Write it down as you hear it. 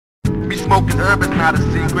Me smoking herb is not a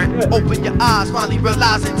secret. Open your eyes, finally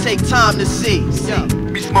realize and take time to see.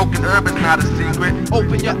 Me smoking herb is not a secret.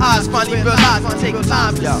 Open your eyes, finally realize and take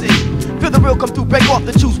time to see. Feel the real come through, break off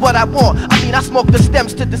to choose what I want. I mean, I smoke the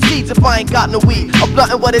stems to the seeds if I ain't got no weed. A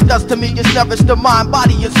blunt and what it does to me is nourish the mind,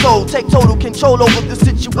 body and soul. Take total control over the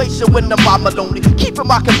situation when I'm lonely. Keeping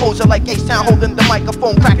my composure like H-Town, holding the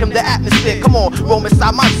microphone, cracking the atmosphere. Come on, roam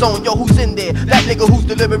inside my zone, yo, who's in there? That nigga whose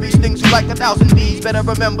delivery stings you like 1,000 bees. Better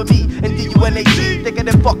remember me, and D-U-N-A-T, thicker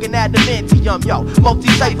than fucking adamantium, yo.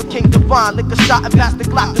 Multi-cypher, king divine, lick a shot and pass the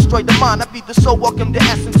Glock, destroy the mind. I feed the soul, welcome the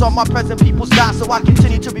essence. All my present people's die, so I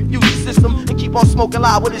continue to refuse the system and keep on smoking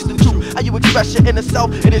loud. What is the truth? How you express your inner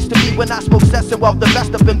self? It is to me when I smoke cess and well the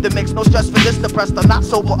best of in the mix. No stress for this, depressed or not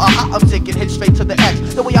sober or hot. I'm taking hits straight to the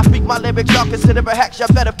X. The way I speak my lyrics, y'all consider a hex. Y'all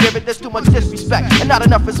better fear it. There's too much disrespect and not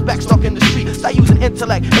enough respect. Stuck in the street, start using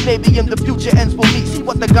intellect, and maybe in the future ends will meet. See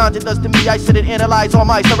what the ganja does to me. I sit and analyze all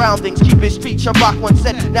my surroundings. Keep it street. Shabak once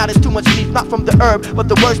said, now there's too much beef, not from the herb, but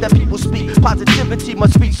the words that people speak. Positivity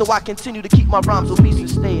must reach, so I continue to keep my rhymes obese and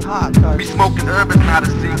stay high. Me smoking herb is not a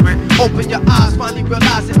secret. Open your eyes, finally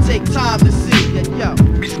realize and take time to see that, yo.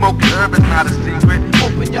 Me smoking herb is not a secret.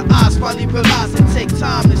 Open your eyes, finally realize and take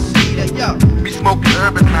time to see that, yo. Me smoking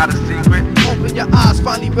herb is not a secret. Open your eyes,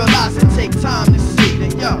 finally realize and take time to see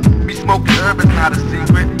that, yo. Me smoking herb is not a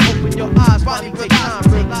secret. Open your eyes, finally realize and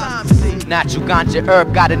take time to see. Natural ganja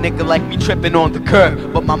herb got a nigga like me tripping on the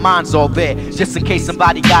curb, but my mind's all there, just in case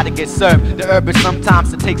somebody gotta get served. The herb is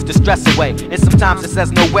sometimes it takes the stress away, and sometimes it says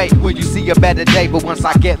no way, will you see a better day? But once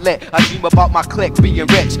I get lit, I dream about my clique being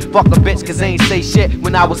rich. Fuck a bitch cause they ain't say shit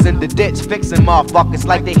when I was in the ditch, fixing motherfuckers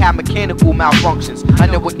like they had mechanical malfunctions. I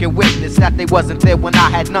never can witness that they wasn't there when I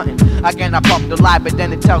had nothing. Again I pump the lie, but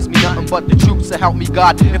then it tells me nothing but the truth. So help me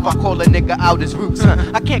God if I call a nigga out his roots.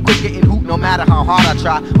 I can't quit getting hoot no matter how hard I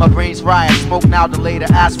try. My brain's fried, smoke now to later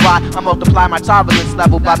ask why. I multiply my tolerance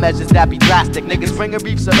level by measures that be drastic. Niggas bringing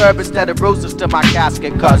reefs of herb instead of roses to my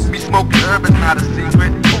casket, cause me smoking herb is not a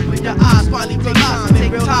secret. Open your eyes, finally realize and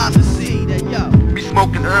take time to see that, yo. Me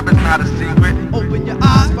smoking herb is not a secret. Open your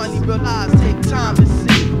eyes, finally realize, take time to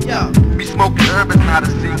see, yo. Me smoking herb is not a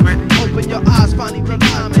secret. Open your eyes, finally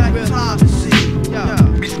realize, take time to see, yo.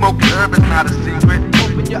 Me smoking herb is not a secret.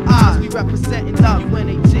 Open your eyes, we representing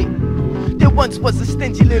W-N-A-T. There once was a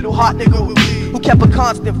stingy little hot nigga who kept a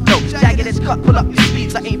constant flow. Jagged his cut, pull up your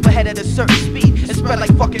sleeves. I aim for head at a certain speed and spread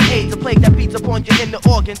like fucking AIDS, a plague that beats upon your inner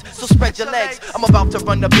organs. So spread your legs. I'm about to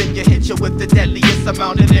run up in you, hit you with the deadliest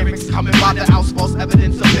amount of lyrics coming by the house, false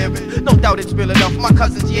evidence appearing. No doubt it's real enough. My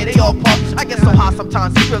cousins, yeah, they all pop. I get so high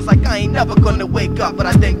sometimes it feels like I ain't never gonna wake up, but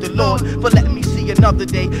I thank the Lord for letting me see another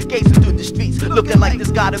day. Gazing through the streets, looking like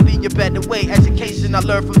there's gotta be a better way. Education I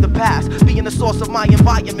learned from the past, being the source of my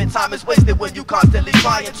environment. Time is wasted when you constantly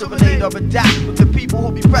trying to relate or adapt with the people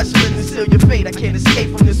who be pressuring to seal your fate. I can't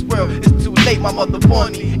escape from this world, it's too late. My mother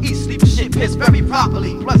born me, eat, sleep, shit, piss very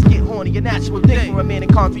properly. Plus get horny, a natural thing for a man in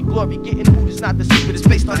concrete glory. Getting food is not the secret, it's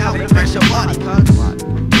based on how it affects your body, cuz.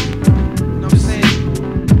 Know what I'm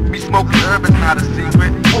saying? Me smoking herb is not a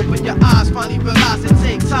secret. Open your eyes, finally realize it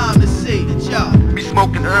take time to see that, yo. Me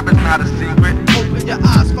smoking herb is not a secret. Open your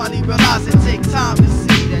eyes, finally realize it take time to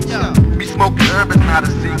see that, yo. Me smoking herb is not a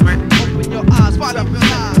secret. Open your eyes, finally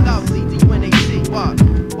realize lovely D-U-N-A-T. What? You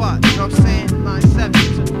know what I'm saying?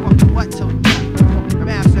 9-7 to fucking what till death. Fucking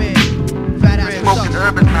M.S.E.I.N.A.S. Fat ass smoking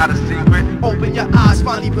herb is not a secret. Open your eyes,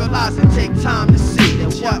 finally realize it take time to see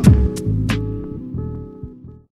that, what?